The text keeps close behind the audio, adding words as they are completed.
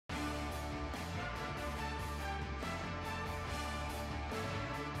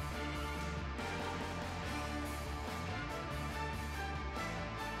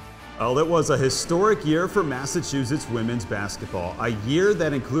Well, it was a historic year for Massachusetts women's basketball, a year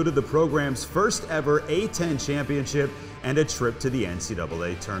that included the program's first ever A-10 championship and a trip to the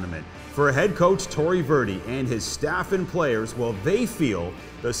NCAA tournament. For head coach Tory Verdi and his staff and players, well, they feel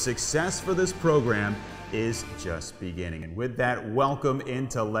the success for this program is just beginning. And with that, welcome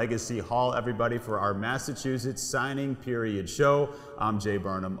into Legacy Hall, everybody, for our Massachusetts signing period show. I'm Jay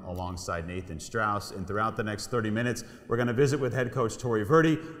Burnham alongside Nathan Strauss, and throughout the next 30 minutes, we're going to visit with head coach Tory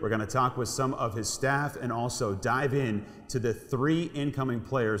Verdi. We're going to talk with some of his staff and also dive in to the 3 incoming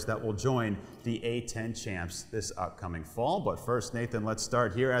players that will join the A-10 champs this upcoming fall. But first, Nathan, let's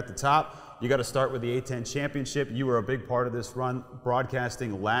start here at the top. You got to start with the A-10 championship. You were a big part of this run,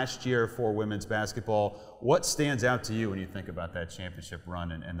 broadcasting last year for women's basketball. What stands out to you when you think about that championship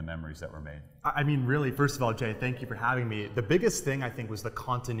run and the memories that were made? I mean, really, first of all, Jay, thank you for having me. The biggest thing, I think, was the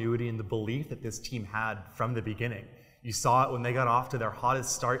continuity and the belief that this team had from the beginning. You saw it when they got off to their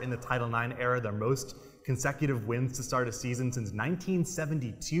hottest start in the Title IX era, their most consecutive wins to start a season since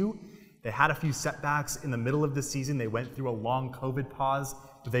 1972. They had a few setbacks in the middle of the season. They went through a long COVID pause,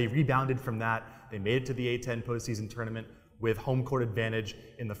 but they rebounded from that. They made it to the A-10 postseason tournament with home court advantage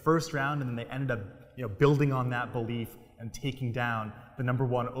in the first round, and then they ended up building on that belief and taking down the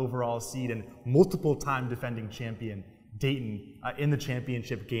 #1 overall seed and multiple-time defending champion Dayton in the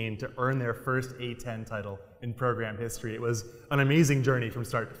championship game to earn their first A-10 title in program history. It was an amazing journey from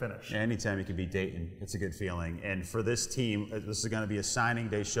start to finish. Yeah, anytime you can beat Dayton, it's a good feeling. And for this team, this is going to be a signing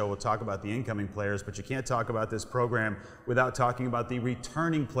day show. We'll talk about the incoming players, but you can't talk about this program without talking about the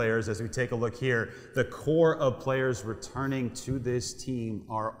returning players. As we take a look here, the core of players returning to this team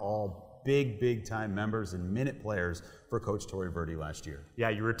are all big time members and minute players for Coach Tory Verdi last year. Yeah,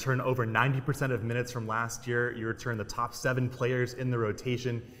 you return over 90% of minutes from last year. You return the top 7 players in the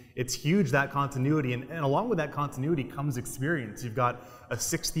rotation. It's huge, that continuity, and along with that continuity comes experience. You've got a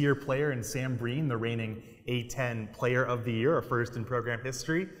 6th-year player in Sam Breen, the reigning A-10 Player of the Year, a first in program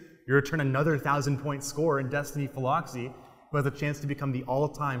history. You return another 1,000-point scorer in Destiny Philoxy, who has a chance to become the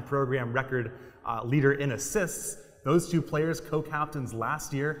all-time program record leader in assists. Those 2 players, co-captains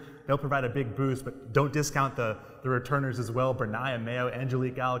last year, they'll provide a big boost, but don't discount the returners as well. Bernaya Mayo,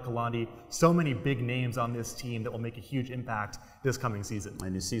 Angelique Alakalandi, so many big names on this team that will make a huge impact this coming season.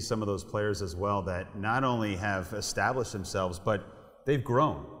 And you see some of those players as well that not only have established themselves, but they've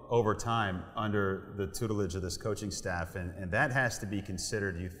grown over time under the tutelage of this coaching staff, and that has to be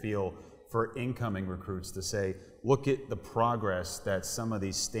considered, you feel, for incoming recruits to say, look at the progress that some of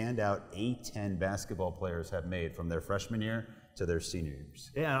these standout A-10 basketball players have made from their freshman year to their senior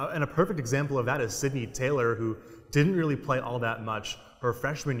years. Yeah, and a perfect example of that is Sydney Taylor, who didn't really play all that much her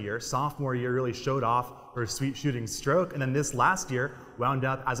freshman year. Sophomore year really showed off her sweet shooting stroke, and then this last year wound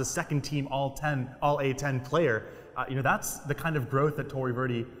up as a second-team All-A-10 player. That's the kind of growth that Tory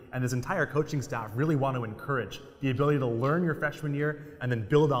Verdi and his entire coaching staff really want to encourage, the ability to learn your freshman year and then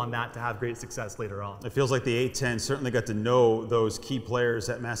build on that to have great success later on. It feels like the A-10 certainly got to know those key players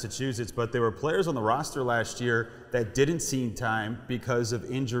at Massachusetts, but there were players on the roster last year that didn't see time because of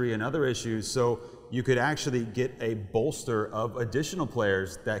injury and other issues, so you could actually get a bolster of additional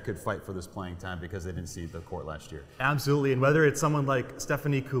players that could fight for this playing time because they didn't see the court last year. Absolutely, and whether it's someone like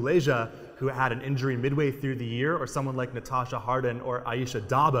Stephanie Kuleja, who had an injury midway through the year, or someone like Natasha Harden or Aisha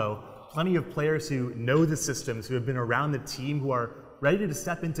Dabo, plenty of players who know the systems, who have been around the team, who are ready to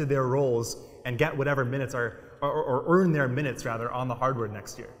step into their roles and get whatever minutes or earn their minutes rather on the hardwood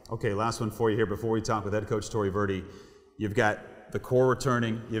next year. Okay, last one for you here before we talk with head coach Tory Verdi. You've got the core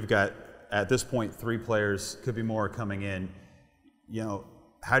returning, you've got at this point 3 players, could be more coming in.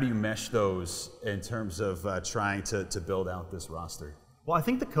 How do you mesh those in terms of trying to build out this roster? Well, I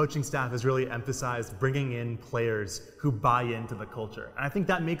think the coaching staff has really emphasized bringing in players who buy into the culture. And I think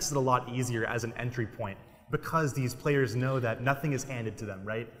that makes it a lot easier as an entry point because these players know that nothing is handed to them,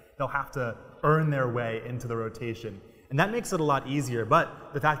 right? They'll have to earn their way into the rotation. And that makes it a lot easier.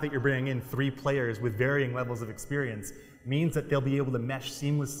 But the fact that you're bringing in 3 players with varying levels of experience means that they'll be able to mesh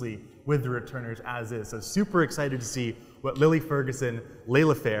seamlessly with the returners as is. So super excited to see what Lily Ferguson,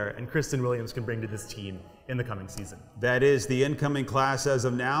 Layla Fair, and Kristen Williams can bring to this team in the coming season. That is the incoming class as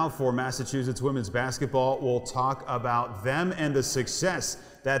of now for Massachusetts women's basketball. We'll talk about them and the success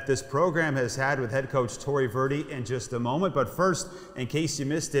that this program has had with head coach Tory Verdi in just a moment. But first, in case you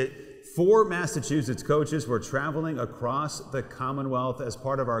missed it, 4 Massachusetts coaches were traveling across the Commonwealth as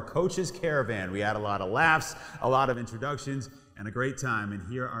part of our Coaches Caravan. We had a lot of laughs, a lot of introductions, and a great time. And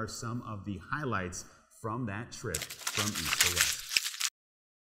here are some of the highlights from that trip from east to west.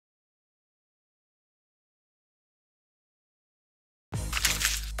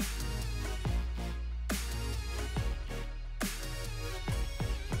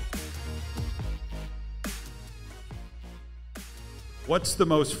 What's the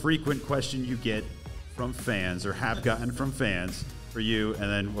most frequent question you get from fans or have gotten from fans for you? And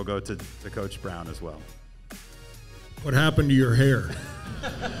then we'll go to Coach Brown as well. What happened to your hair?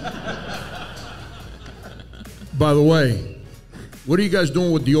 By the way, what are you guys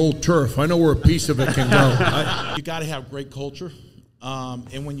doing with the old turf? I know where a piece of it can go. You got to have great culture.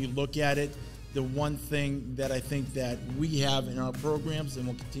 And when you look at it, the one thing that I think that we have in our programs and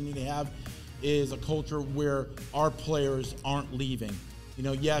will continue to have is a culture where our players aren't leaving. You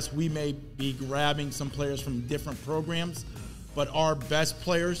know, yes, we may be grabbing some players from different programs, but our best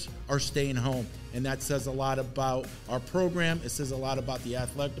players are staying home. And that says a lot about our program. It says a lot about the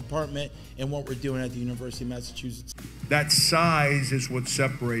athletic department and what we're doing at the University of Massachusetts. That size is what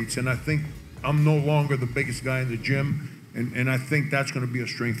separates, and I think I'm no longer the biggest guy in the gym, and I think that's going to be a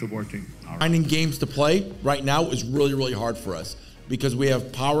strength of our team. Finding games to play right now is really, really hard for us because we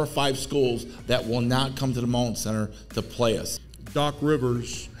have Power 5 schools that will not come to the Mullen Center to play us. Doc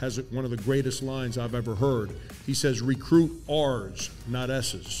Rivers has one of the greatest lines I've ever heard. He says, recruit R's, not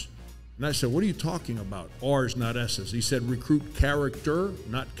S's. And I said, what are you talking about? R's, not S's. He said, recruit character,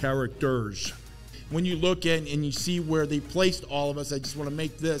 not characters. When you look at and you see where they placed all of us, I just want to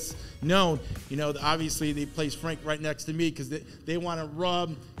make this known. You know, obviously they placed Frank right next to me because they want to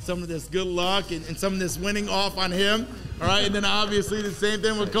rub some of this good luck and some of this winning off on him. All right, and then obviously the same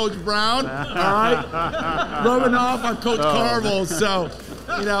thing with Coach Brown. All right, rubbing off on Coach Carvel. So,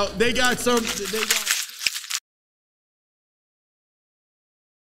 you know, they got some.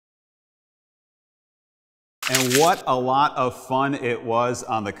 And what a lot of fun it was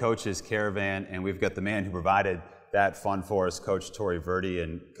on the Coach's Caravan. And we've got the man who provided that fun for us, Coach Torrey Verdi.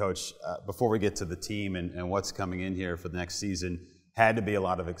 And Coach, before we get to the team and what's coming in here for the next season, had to be a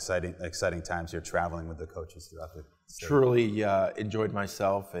lot of exciting times here traveling with the coaches throughout the state. Truly enjoyed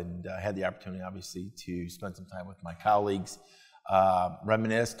myself and had the opportunity, obviously, to spend some time with my colleagues,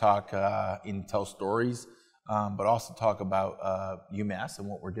 reminisce, talk and tell stories, but also talk about UMass and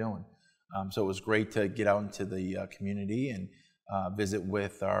what we're doing. So it was great to get out into the community and visit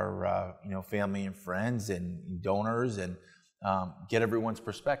with our family and friends and donors and get everyone's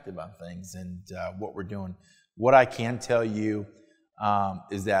perspective on things and what we're doing. What I can tell you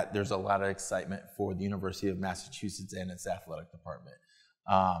is that there's a lot of excitement for the University of Massachusetts and its athletic department,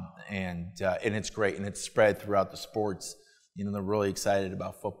 and it's great, and it's spread throughout the sports. You know, they're really excited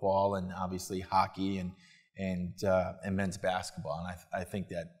about football and obviously hockey and men's basketball. And I think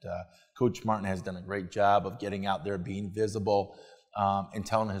that Coach Martin has done a great job of getting out there, being visible, and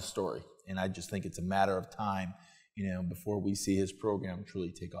telling his story. And I just think it's a matter of time, before we see his program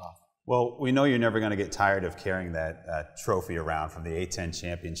truly take off. Well, we know you're never going to get tired of carrying that trophy around from the A10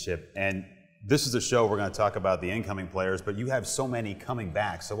 championship. And this is a show we're going to talk about the incoming players, but you have so many coming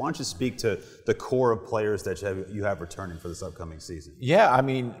back. So why don't you speak to the core of players that you have returning for this upcoming season? Yeah, I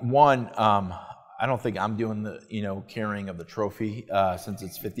mean, I don't think I'm doing the carrying of the trophy since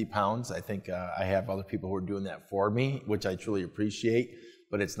it's 50 pounds. I think I have other people who are doing that for me, which I truly appreciate.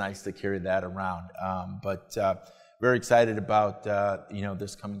 But it's nice to carry that around. But very excited about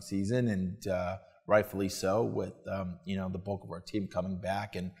this coming season, and rightfully so, with the bulk of our team coming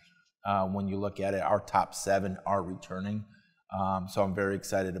back. And when you look at it, our top 7 are returning. So I'm very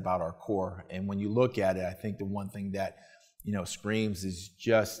excited about our core. And when you look at it, I think the one thing that screams is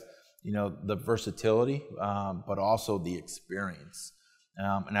just the versatility, but also the experience.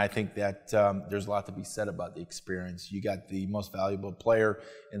 And I think that there's a lot to be said about the experience. You got the most valuable player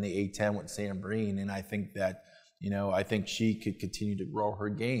in the A10 with Sam Breen, and I think that, I think she could continue to grow her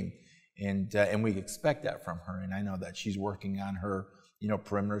game. And we expect that from her. And I know that she's working on her,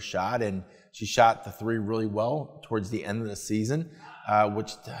 perimeter shot, and she shot the 3 really well towards the end of the season,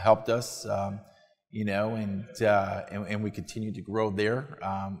 which helped us. And we continue to grow there,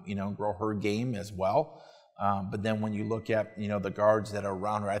 grow her game as well. But then when you look at, the guards that are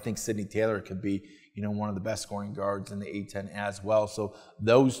around her, I think Sydney Taylor could be, one of the best scoring guards in the A10 as well. So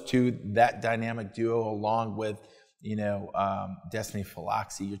those two, that dynamic duo, along with, Destiny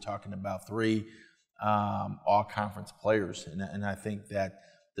Falaxi, you're talking about 3 all-conference players. And I think that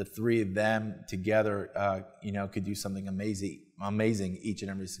the 3 of them together, could do something amazing each and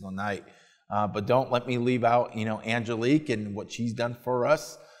every single night. But don't let me leave out, Angelique and what she's done for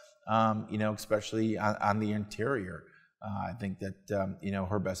us, especially on the interior. I think that,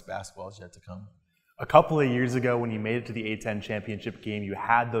 her best basketball is yet to come. A couple of years ago, when you made it to the A10 championship game, you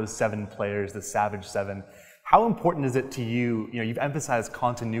had those 7 players, the Savage 7. How important is it to you? You've emphasized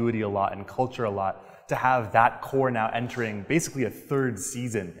continuity a lot and culture a lot, to have that core now entering basically a 3rd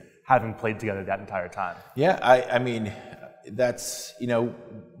season, having played together that entire time. Yeah, I mean, that's,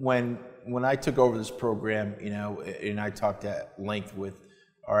 when when I took over this program, you know, and I talked at length with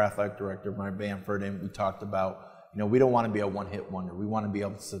our athletic director, Mark Bamford, and we talked about, you know, we don't want to be a one-hit wonder. We want to be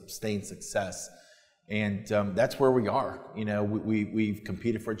able to sustain success. And that's where we are. You know, we've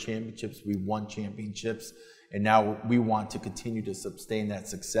competed for championships, we won championships, and now we want to continue to sustain that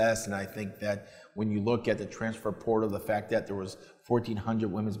success. And I think that when you look at the transfer portal, the fact that there was 1,400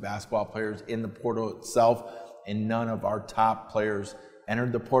 women's basketball players in the portal itself, and none of our top players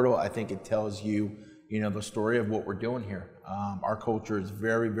entered the portal, I think it tells you, you know, the story of what we're doing here. Our culture is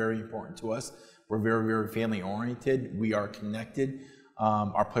very, very important to us. We're very, very family oriented. We are connected.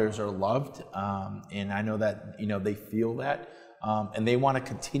 Our players are loved, and I know that, you know, they feel that, and they want to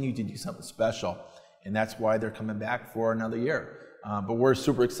continue to do something special, and that's why they're coming back for another year. But we're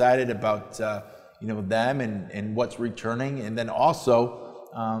super excited about you know, them and what's returning, and then also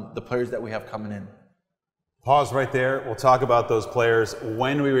the players that we have coming in. Pause right there. We'll talk about those players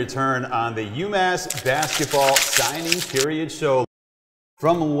when we return on the UMass Basketball Signing Period Show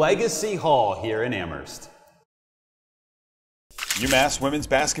from Legacy Hall here in Amherst. UMass women's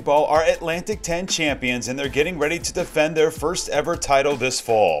basketball are Atlantic 10 champions, and they're getting ready to defend their first ever title this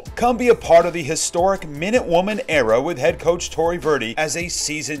fall. Come be a part of the historic Minute Woman era with head coach Tori Verdi as a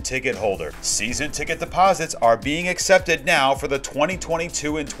season ticket holder. Season ticket deposits are being accepted now for the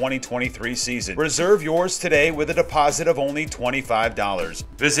 2022 and 2023 season. Reserve yours today with a deposit of only $25.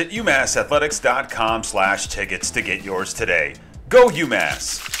 Visit umassathletics.com/tickets to get yours today. Go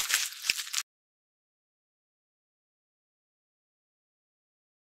UMass!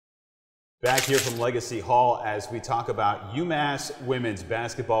 Back here from Legacy Hall as we talk about UMass women's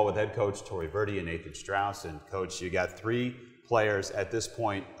basketball with head coach Tori Verdi and Nathan Strauss. And coach, you got 3 players at this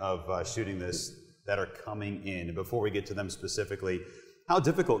point of shooting this that are coming in. And before we get to them specifically, how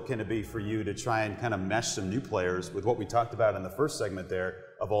difficult can it be for you to try and kind of mesh some new players with what we talked about in the first segment there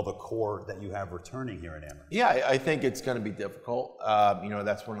of all the core that you have returning here in Amherst? Yeah, I think it's going to be difficult. You know,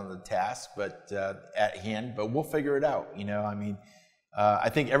 that's one of the tasks, but at hand. But we'll figure it out. You know, I mean, I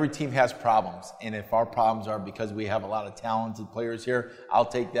think every team has problems, and if our problems are because we have a lot of talented players here, I'll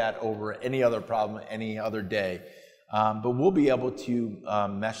take that over any other problem any other day. But we'll be able to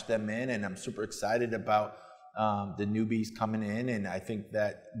mesh them in, and I'm super excited about the newbies coming in, and I think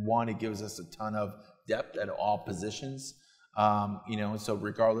that, one, it gives us a ton of depth at all positions. You know, so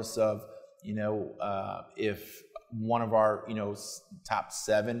regardless of, you know, if one of our, you know, top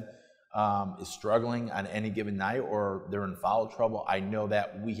 7 is struggling on any given night or they're in foul trouble, I know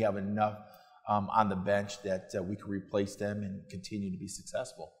that we have enough on the bench that we can replace them and continue to be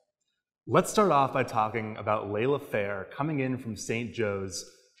successful. Let's start off by talking about Layla Fair coming in from St. Joe's.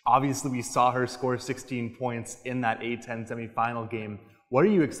 Obviously, we saw her score 16 points in that A-10 semifinal game. What are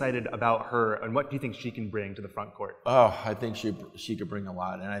you excited about her, and what do you think she can bring to the front court? Oh, I think she could bring a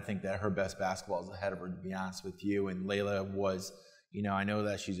lot, and I think that her best basketball is ahead of her, to be honest with you. And Layla was, you know, I know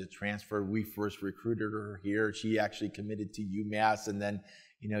that she's a transfer. We first recruited her here. She actually committed to UMass and then,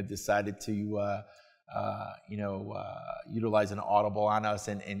 you know, decided to, utilize an audible on us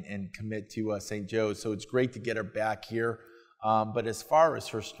and commit to St. Joe's. So it's great to get her back here. But as far as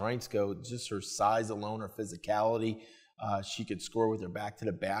her strengths go, just her size alone, her physicality, she could score with her back to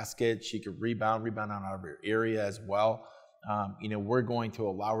the basket. She could rebound on our area as well. You know, we're going to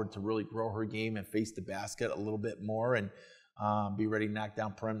allow her to really grow her game and face the basket a little bit more and be ready to knock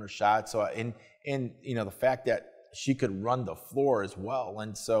down perimeter shots. So, and you know, the fact that she could run the floor as well,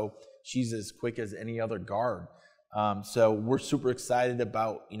 and so she's as quick as any other guard. So we're super excited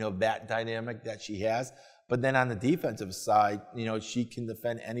about, you know, that dynamic that she has. But then on the defensive side, you know, she can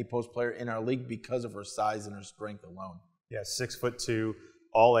defend any post player in our league because of her size and her strength alone. Yeah, 6'2",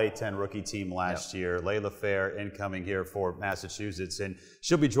 all A-10 rookie team last year. Layla Fair incoming here for Massachusetts. And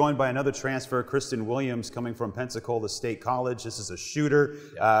she'll be joined by another transfer, Kristen Williams, coming from Pensacola State College. This is a shooter,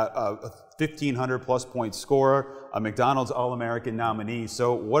 a 1,500-plus point scorer, a McDonald's All-American nominee.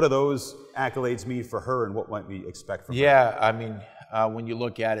 So what do those accolades mean for her, and what might we expect from her? Yeah, I mean, when you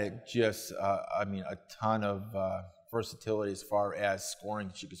look at it, just, I mean, a ton of versatility as far as scoring.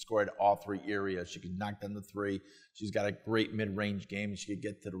 She could score at all 3 areas. She could knock down the 3. She's got a great mid-range game, and she could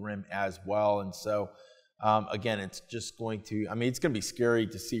get to the rim as well. And so, again, it's just going to, I mean, it's going to be scary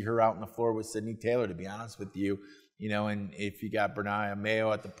to see her out on the floor with Sydney Taylor, to be honest with you. You know, and if you got Bernaya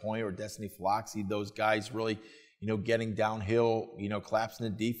Mayo at the point or Destiny Floxy, those guys really, you know, getting downhill, you know, collapsing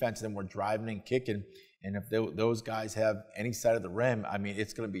the defense, and then we're driving and kicking. And if those guys have any side of the rim, I mean,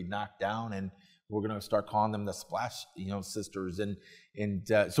 it's going to be knocked down, and we're going to start calling them the Splash, you know, Sisters. And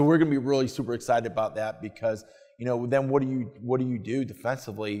so we're going to be really super excited about that because, you know, then what do you do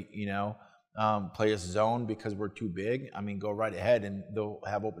defensively, you know, play us zone because we're too big, I mean, go right ahead and they'll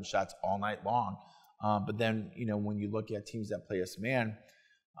have open shots all night long. But then, when you look at teams that play us man,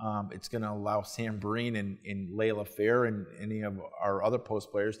 it's going to allow Sam Breen and Layla Fair and any of our other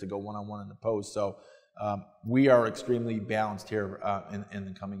post players to go one-on-one in the post. So we are extremely balanced here in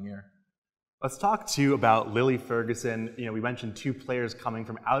the coming year. Let's talk too about Lily Ferguson. We mentioned 2 players coming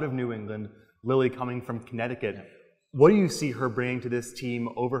from out of New England, Lily coming from Connecticut. Yeah. What do you see her bringing to this team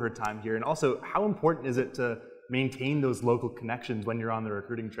over her time here? And also, how important is it to maintain those local connections when you're on the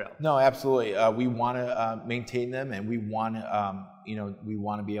recruiting trail? No, absolutely. We want to maintain them, and we want to, we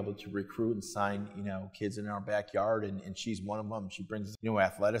want to be able to recruit and sign, kids in our backyard, and she's one of them. She brings,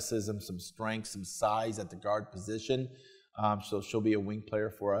 athleticism, some strength, some size at the guard position. So she'll be a wing player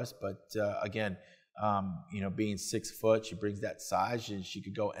for us. But again, being 6 foot, she brings that size, and she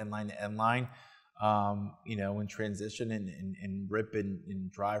could go end line to end line. In transition and rip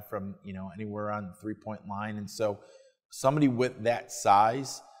and drive from, anywhere on the 3-point line. And so somebody with that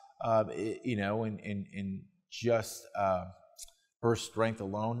size, and just her strength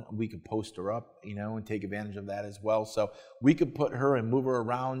alone, we could post her up, and take advantage of that as well. So we could put her and move her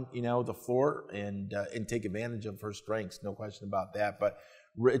around, the floor and take advantage of her strengths, no question about that. But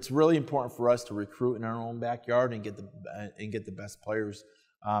it's really important for us to recruit in our own backyard and get the best players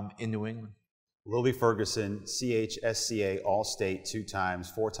in New England. Lily Ferguson, CHSCA All-State 2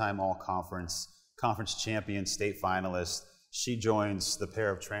 times, 4-time All-Conference, conference champion, state finalist. She joins the pair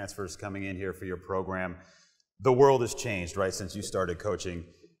of transfers coming in here for your program. The world has changed, right, since you started coaching.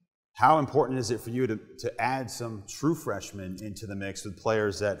 How important is it for you to add some true freshmen into the mix with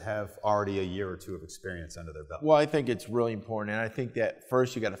players that have already a year or 2 of experience under their belt? Well, I think it's really important, and I think that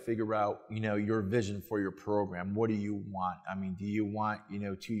first you got to figure out, your vision for your program. What do you want? I mean, do you want,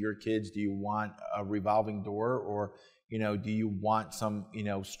 2-year kids? Do you want a revolving door, or do you want some,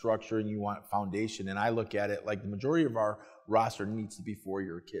 structure and you want foundation? And I look at it like the majority of our roster needs to be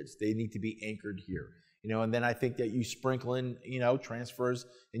 4-year kids. They need to be anchored here. And then I think that you sprinkle in, transfers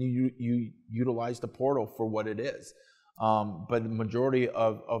and you utilize the portal for what it is. But the majority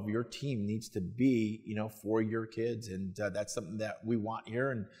of your team needs to be, 4-year kids. And that's something that we want here.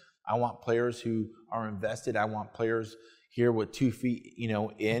 And I want players who are invested. I want players here with 2 feet,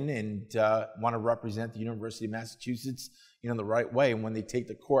 in and want to represent the University of Massachusetts, the right way. And when they take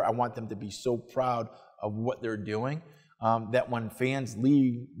the court, I want them to be so proud of what they're doing that when fans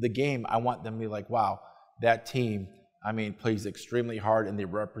leave the game, I want them to be like, wow, that team, plays extremely hard and they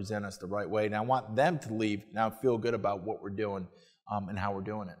represent us the right way. And I want them to leave now feel good about what we're doing and how we're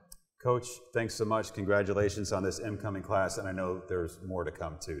doing it. Coach, thanks so much. Congratulations on this incoming class. And I know there's more to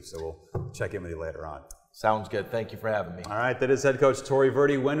come too. So we'll check in with you later on. Sounds good. Thank you for having me. All right. That is head coach Tori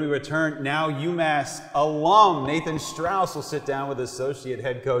Verdi. When we return, now UMass alum Nathan Strauss will sit down with associate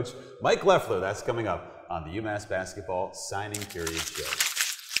head coach Mike Leffler. That's coming up on the UMass Basketball Signing Period Show.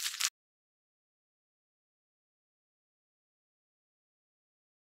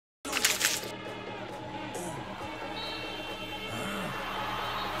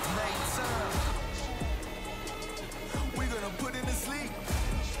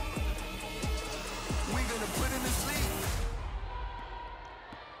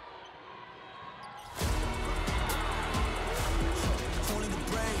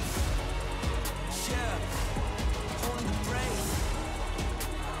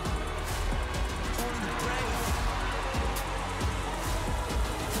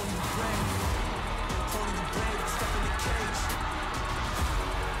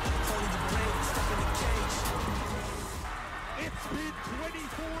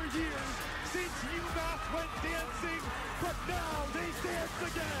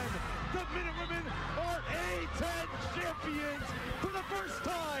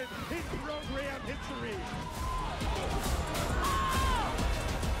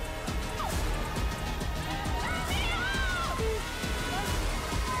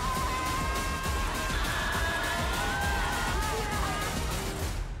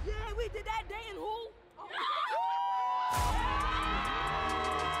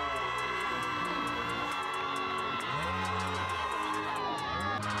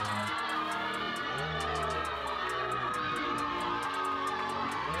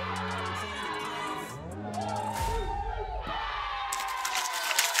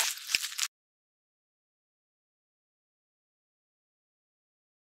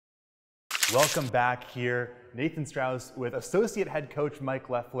 Welcome back here. Nathan Strauss with associate head coach Mike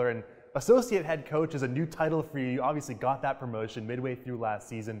Leffler. And associate head coach is a new title for you. You obviously got that promotion midway through last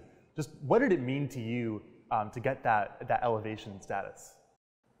season. Just what did it mean to you to get that elevation status?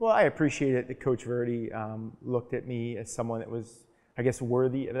 Well, I appreciate it that Coach Verdi looked at me as someone that was I guess,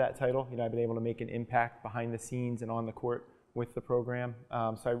 worthy of that title. You know, I've been able to make an impact behind the scenes and on the court with the program.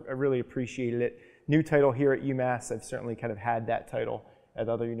 So I really appreciated it. New title here at UMass. I've certainly kind of had that title at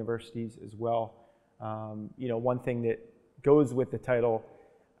other universities as well. You know, one thing that goes with the title,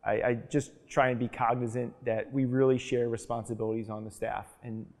 I just try and be cognizant that we really share responsibilities on the staff.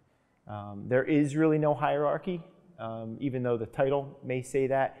 And there is really no hierarchy, even though the title may say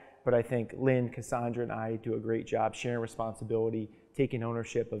that. But I think Lynn, Cassandra, and I do a great job sharing responsibility, taking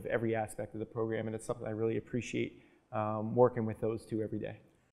ownership of every aspect of the program. And it's something I really appreciate working with those two every day.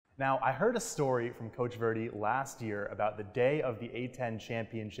 Now, I heard a story from Coach Verdi last year about the day of the A-10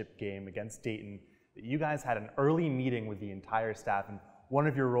 championship game against Dayton, that you guys had an early meeting with the entire staff, and one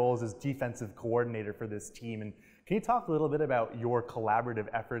of your roles is defensive coordinator for this team. And can you talk a little bit about your collaborative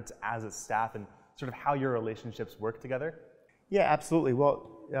efforts as a staff and sort of how your relationships work together? Yeah, absolutely.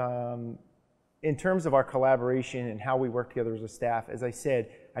 Well, in terms of our collaboration and how we work together as a staff, as I said,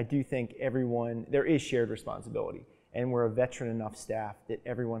 I do think there is shared responsibility. And we're a veteran enough staff that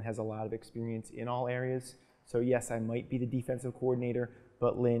everyone has a lot of experience in all areas. So yes, I might be the defensive coordinator,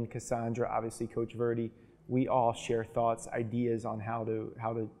 but Lynn, Cassandra, obviously Coach Verdi, we all share thoughts, ideas on how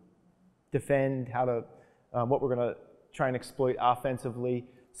to defend, what we're going to try and exploit offensively.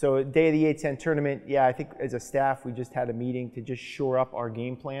 So day of the A-10 tournament, yeah, I think as a staff we just had a meeting to just shore up our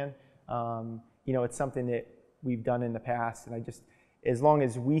game plan. You know, it's something that we've done in the past, and as long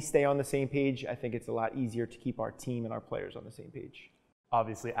as we stay on the same page, I think it's a lot easier to keep our team and our players on the same page.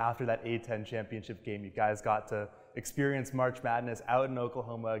 Obviously, after that A-10 championship game, you guys got to experience March Madness out in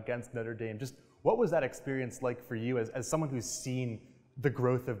Oklahoma against Notre Dame. Just what was that experience like for you as someone who's seen the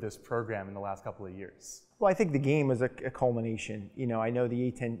growth of this program in the last couple of years? Well, I think the game was a culmination. You know, I know the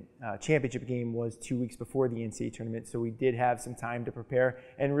A-10 championship game was 2 weeks before the NCAA tournament, so we did have some time to prepare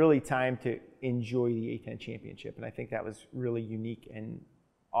and really time to enjoy the A-10 championship. And I think that was really unique and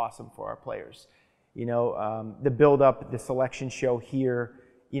awesome for our players. You know, the build-up, the selection show here,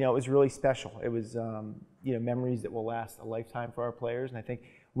 you know, it was really special. It was, you know, memories that will last a lifetime for our players. And I think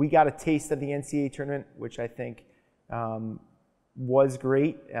we got a taste of the NCAA tournament, which I think was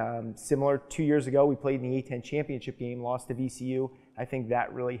great. Similar 2 years ago, we played in the A-10 championship game, lost to VCU. I think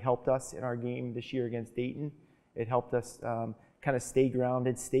that really helped us in our game this year against Dayton. It helped us kind of stay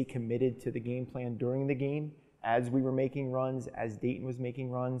grounded, stay committed to the game plan during the game as we were making runs, as Dayton was making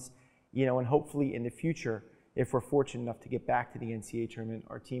runs. You know, and hopefully in the future, if we're fortunate enough to get back to the NCAA tournament,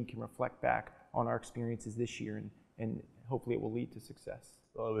 our team can reflect back on our experiences this year, and hopefully it will lead to success.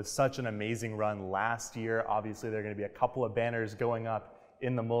 Well, it was such an amazing run last year. Obviously, there are going to be a couple of banners going up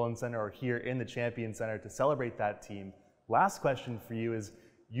in the Mullen Center or here in the Champion Center to celebrate that team. Last question for you is,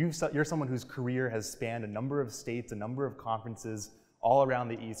 you're someone whose career has spanned a number of states, a number of conferences all around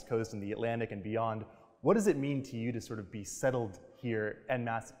the East Coast and the Atlantic and beyond. What does it mean to you to sort of be settled here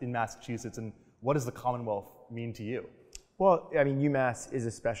in Massachusetts, and what does the Commonwealth mean to you? Well, I mean, UMass is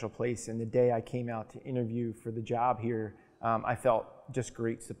a special place, and the day I came out to interview for the job here, I felt just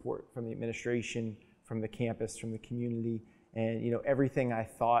great support from the administration, from the campus, from the community, and you know, everything I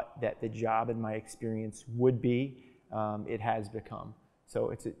thought that the job and my experience would be, it has become. So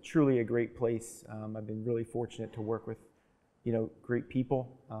it's truly a great place. I've been really fortunate to work with, you know, great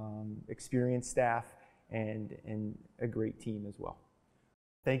people, experienced staff, and a great team as well.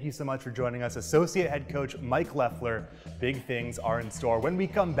 Thank you so much for joining us. Associate Head Coach Mike Leffler. Big things are in store. When we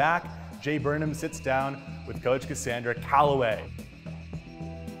come back, Jay Burnham sits down with Coach Cassandra Calloway.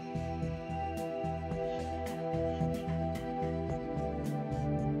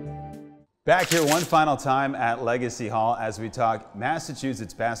 Back here one final time at Legacy Hall as we talk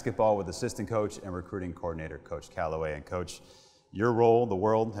Massachusetts basketball with assistant coach and recruiting coordinator, Coach Calloway. And Coach, your role, the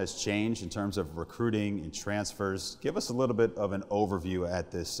world has changed in terms of recruiting and transfers. Give us a little bit of an overview at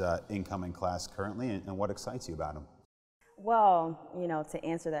this incoming class currently and what excites you about them. Well, you know, to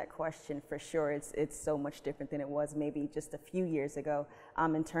answer that question, for sure, it's so much different than it was maybe just a few years ago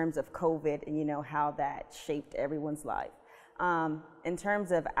in terms of COVID and, you know, how that shaped everyone's life. In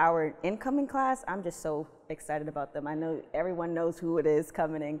terms of our incoming class, I'm just so excited about them. I know everyone knows who it is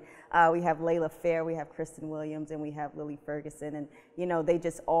coming in. We have Layla Fair, we have Kristen Williams, and we have Lily Ferguson. And, you know, they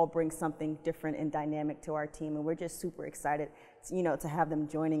just all bring something different and dynamic to our team. And we're just super excited, you know, to have them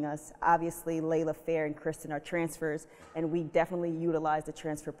joining us. Obviously, Layla Fair and Kristen are transfers, and we definitely utilize the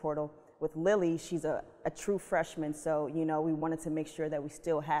transfer portal. With Lily, she's a true freshman, so, you know, we wanted to make sure that we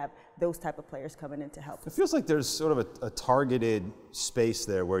still have those type of players coming in to help. It feels like there's sort of a targeted space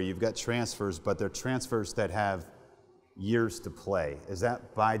there where you've got transfers, but they're transfers that have years to play. Is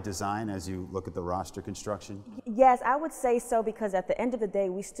that by design as you look at the roster construction? Yes, I would say so, because at the end of the day,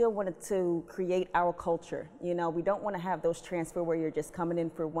 we still wanted to create our culture. You know, we don't want to have those transfer where you're just coming in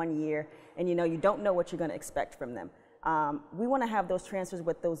for 1 year and you don't know what you're going to expect from them. We want to have those transfers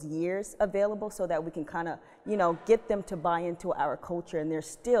with those years available so that we can kind of, get them to buy into our culture, and they're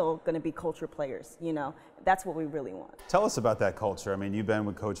still going to be culture players. That's what we really want. Tell us about that culture. I mean, you've been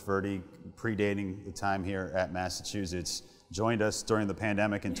with Coach Verdi predating the time here at Massachusetts, joined us during the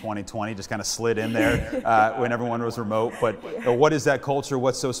pandemic in 2020, just kind of slid in there when everyone was remote. But what is that culture?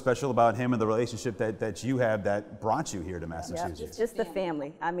 What's so special about him and the relationship that you have that brought you here to Massachusetts? Yeah, it's just the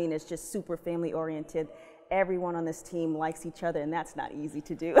family. I mean, it's just super family oriented. Everyone on this team likes each other, and that's not easy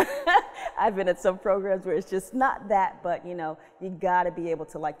to do. I've been at some programs where it's just not that, but you got to be able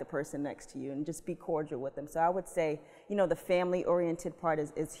to like the person next to you and just be cordial with them. So I would say, the family-oriented part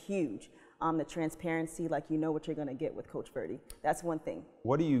is huge. The transparency, like what you're going to get with Coach Verdi. That's one thing.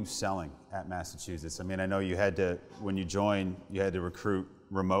 What are you selling at Massachusetts? I mean, I know you had to, when you joined, you had to recruit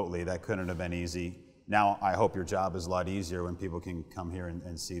remotely. That couldn't have been easy. Now, I hope your job is a lot easier when people can come here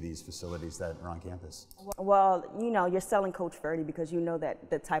and see these facilities that are on campus. Well, you're selling Coach Verdi because you know that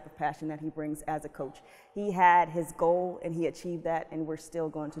the type of passion that he brings as a coach. He had his goal and he achieved that, and we're still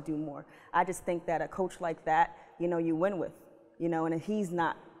going to do more. I just think that a coach like that, you win with, and he's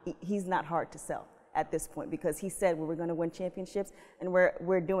not hard to sell at this point, because he said we were going to win championships, and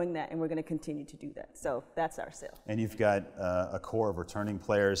we're doing that, and we're going to continue to do that. So that's our sale. And you've got a core of returning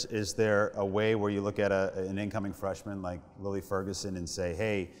players. Is there a way where you look at an incoming freshman like Lily Ferguson and say,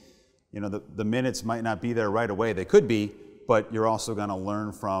 hey, the minutes might not be there right away. They could be, but you're also going to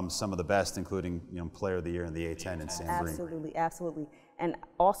learn from some of the best, including Player of the Year in the A10 and Sam Green. Absolutely, absolutely. And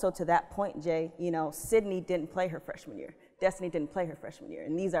also to that point, Jay, Sydney didn't play her freshman year. Destiny didn't play her freshman year,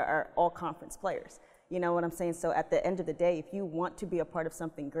 and these are our all-conference players. You know what I'm saying? So at the end of the day, if you want to be a part of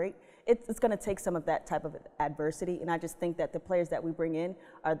something great, it's going to take some of that type of adversity, and I just think that the players that we bring in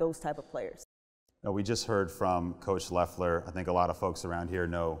are those type of players. Now, we just heard from Coach Leffler. I think a lot of folks around here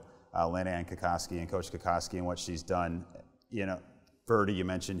know Lena Ann Kokoski and Coach Kokoski and what she's done. Verdi, you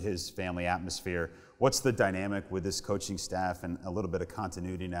mentioned his family atmosphere. What's the dynamic with this coaching staff and a little bit of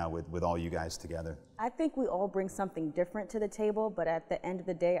continuity now with all you guys together? I think we all bring something different to the table, but at the end of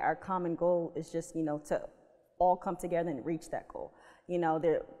the day, our common goal is just, to all come together and reach that goal.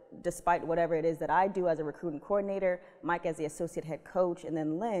 Despite whatever it is that I do as a recruiting coordinator, Mike as the associate head coach, and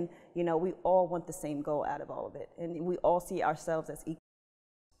then Lynn, we all want the same goal out of all of it. And we all see ourselves as equal.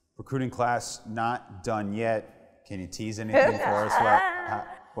 Recruiting class not done yet. Can you tease anything for us?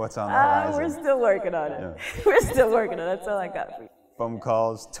 What's on the horizon? We're still working on it. Yeah. We're still working on it. That's all I got for you. Phone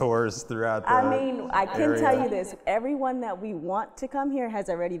calls, tours throughout the I can tell you this. Everyone that we want to come here has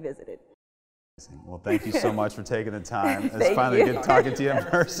already visited. Well, thank you so much for taking the time. It's finally good talking to you in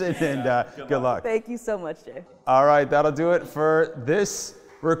person, and good luck. Thank you so much, Jay. All right, that'll do it for this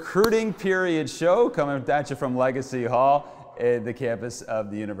Recruiting Period show coming at you from Legacy Hall, the campus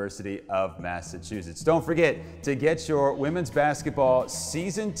of the University of Massachusetts. Don't forget to get your women's basketball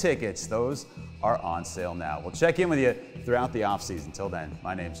season tickets. Those are on sale now. We'll check in with you throughout the offseason. Until then,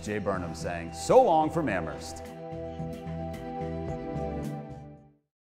 my name's Jay Burnham saying so long from Amherst.